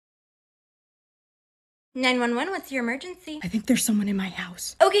911, what's your emergency? I think there's someone in my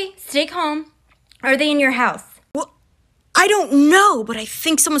house. Okay, stay calm. Are they in your house? Well, I don't know, but I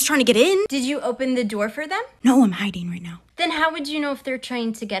think someone's trying to get in. Did you open the door for them? No, I'm hiding right now. Then how would you know if they're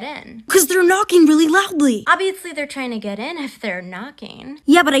trying to get in? Because they're knocking really loudly. Obviously they're trying to get in if they're knocking.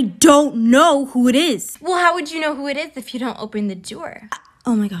 Yeah, but I don't know who it is. Well, how would you know who it is if you don't open the door?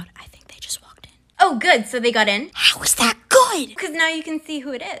 Oh my god, I think they just walked in. Oh, good, so they got in? How is that good? Because now you can see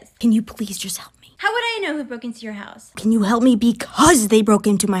who it is. Can you please just help me? How would I know who broke into your house? Can you help me because they broke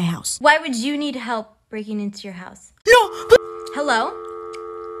into my house? Why would you need help breaking into your house? No, but... Hello?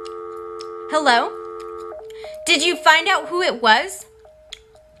 Hello? Did you find out who it was?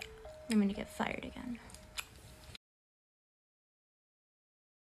 I'm gonna get fired again.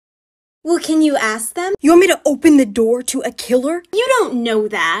 Well, can you ask them? You want me to open the door to a killer? You don't know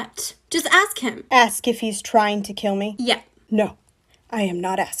that. Just ask him. Ask if he's trying to kill me? Yeah. No, I am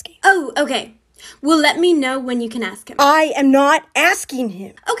not asking. Oh, okay. Well, let me know when you can ask him. I am not asking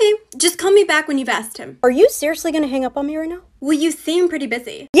him. Okay, just call me back when you've asked him. Are you seriously gonna hang up on me right now? Well, you seem pretty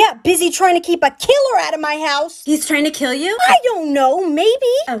busy. Yeah, busy trying to keep a killer out of my house. He's trying to kill you? I don't know,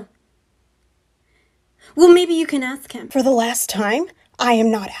 maybe. Oh. Well, maybe you can ask him. For the last time, I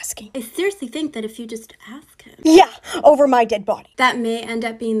am not asking. I seriously think that if you just ask him. Yeah, over my dead body. That may end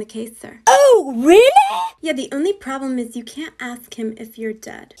up being the case, sir. Oh, really? Yeah, the only problem is you can't ask him if you're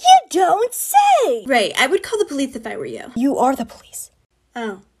dead. You don't say. Right, I would call the police if I were you. You are the police.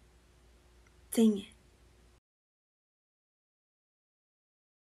 Oh. Dang it.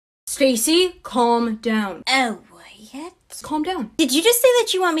 Stacy, calm down. Oh, what? Just calm down. Did you just say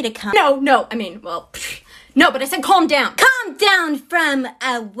that you want me to come? No, I mean, well, no, but I said calm down. Calm down from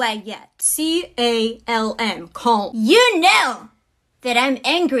Wyatt. C-A-L-M, calm. You know that I'm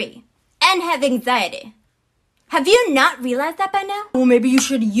angry and have anxiety. Have you not realized that by now? Well, maybe you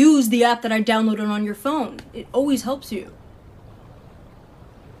should use the app that I downloaded on your phone. It always helps you.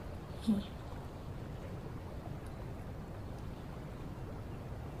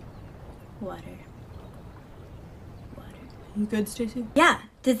 Water. You good, Stacy? Yeah.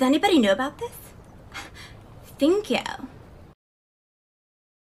 Does anybody know about this? Thank you.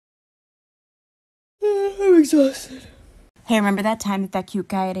 I'm exhausted. Hey, remember that time that cute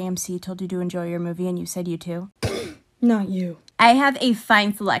guy at AMC told you to enjoy your movie and you said you too? Not you. I have a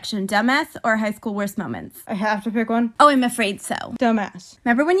fine selection. Dumbass or high school worst moments? I have to pick one? Oh, I'm afraid so. Dumbass.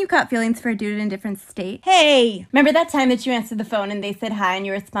 Remember when you caught feelings for a dude in a different state? Hey! Remember that time that you answered the phone and they said hi and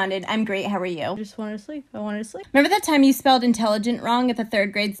you responded, I'm great, how are you? I just wanted to sleep. I wanted to sleep. Remember that time you spelled intelligent wrong at the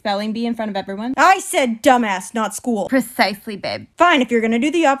 3rd grade spelling bee in front of everyone? I said dumbass, not school. Precisely, babe. Fine, if you're gonna do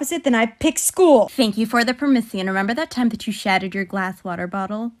the opposite, then I pick school. Thank you for the permission. Remember that time that you shattered your glass water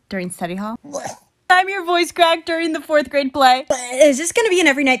bottle during study hall? Time your voice cracked during the 4th grade play? Is this gonna be an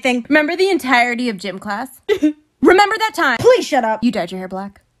every night thing? Remember the entirety of gym class? Remember that time? Please shut up. You dyed your hair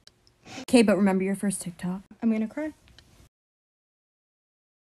black. Okay, but remember your first TikTok? I'm gonna cry.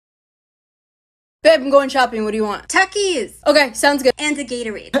 Babe, I'm going shopping. What do you want? Tuckies Okay, sounds good. and a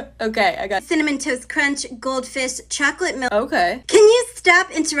Gatorade. Okay, I got Cinnamon Toast Crunch, Goldfish, Chocolate Milk. Okay. Can you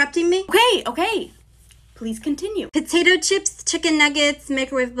stop interrupting me? Okay. Please continue. Potato chips, chicken nuggets,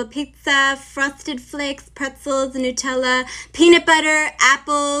 microwavable pizza, frosted flakes, pretzels, Nutella, peanut butter,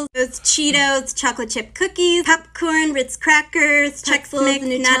 apples, those Cheetos, chocolate chip cookies, popcorn, Ritz crackers, pretzels,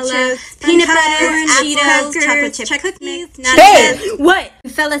 Nutella, peanut butter, Cheetos, chocolate chip cookies, Hey! What? You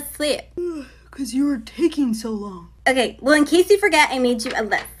fell asleep. Because you were taking so long. Okay, well, in case you forget, I made you a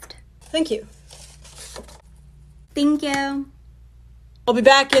list. Thank you. Thank you. I'll be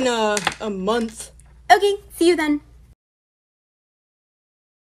back in a month. Okay, see you then.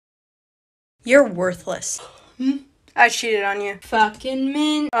 You're worthless. I cheated on you. Fucking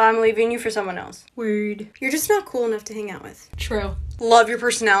min. I'm leaving you for someone else. Word. You're just not cool enough to hang out with. True. Love your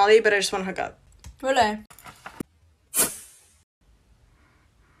personality, but I just want to hook up. What?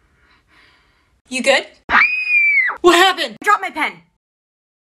 You good? What happened? Drop my pen.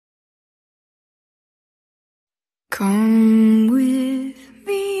 Come with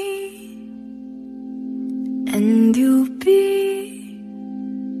me, and you'll be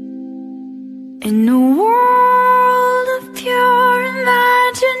in a world of pure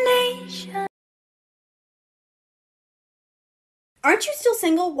imagination. Aren't you still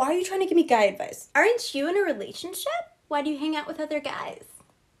single? Why are you trying to give me guy advice? Aren't you in a relationship? Why do you hang out with other guys?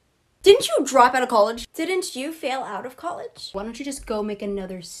 Didn't you drop out of college? Didn't you fail out of college? Why don't you just go make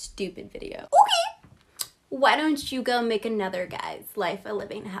another stupid video? Okay. Why don't you go make another guy's life a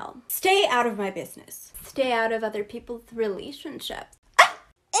living hell? Stay out of my business. Stay out of other people's relationships.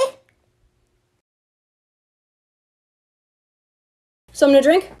 Something to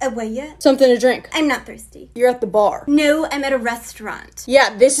drink? Away yet? Something to drink. I'm not thirsty. You're at the bar. No, I'm at a restaurant.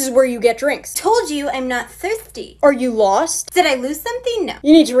 Yeah, this is where you get drinks. Told you I'm not thirsty. Are you lost? Did I lose something? No.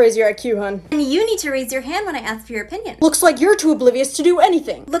 You need to raise your IQ, hun. And you need to raise your hand when I ask for your opinion. Looks like you're too oblivious to do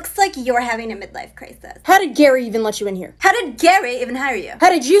anything. Looks like you're having a midlife crisis. How did Gary even let you in here? How did Gary even hire you?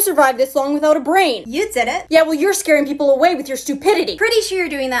 How did you survive this long without a brain? You did it. Yeah, well, you're scaring people away with your stupidity. Pretty sure you're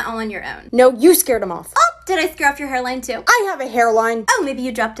doing that all on your own. No, you scared them off. Oh, did I scare off your hairline too? I have a hairline. Oh, maybe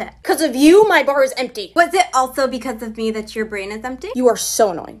you dropped it. Because of you, my bar is empty. Was it also because of me that your brain is empty? You are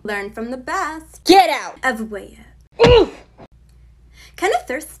so annoying. Learn from the best. Get out! Away it. Kind of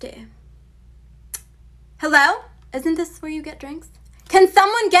thirsty. Hello? Isn't this where you get drinks? Can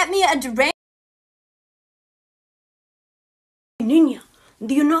someone get me a drink? Niña,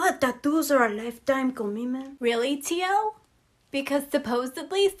 do you know that tattoos are a lifetime commitment? Really, Tio? Because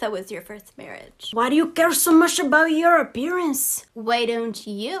supposedly so was your first marriage. Why do you care so much about your appearance? Why don't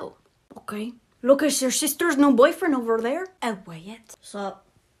you? Okay. Look, it's your sister's new boyfriend over there. Away it. Sup?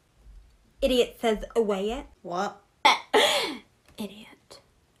 Idiot says away it. What? Idiot.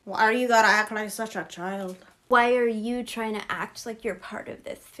 Why do you gotta act like such a child? Why are you trying to act like you're part of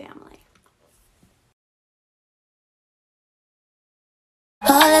this family?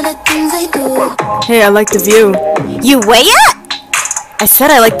 All of the things I do. Hey, I like the view. You weigh it? I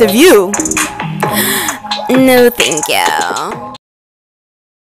said I like the view. No, thank you.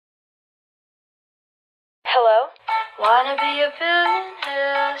 Hello? Wanna be a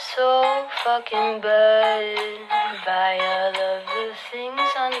billionaire so fucking bad. Buy all of the things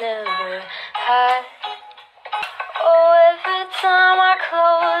I never had. Oh, every time I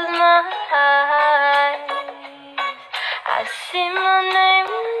close my eyes, I see my name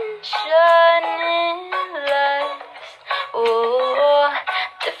in shining lights. Oh,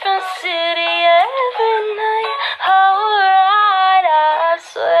 different city every night. Alright, I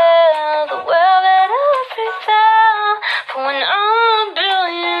swear the world that I prevail. For when I'm a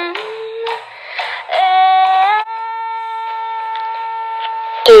billion.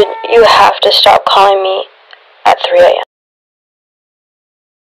 Dude, you have to stop calling me at 3 a.m.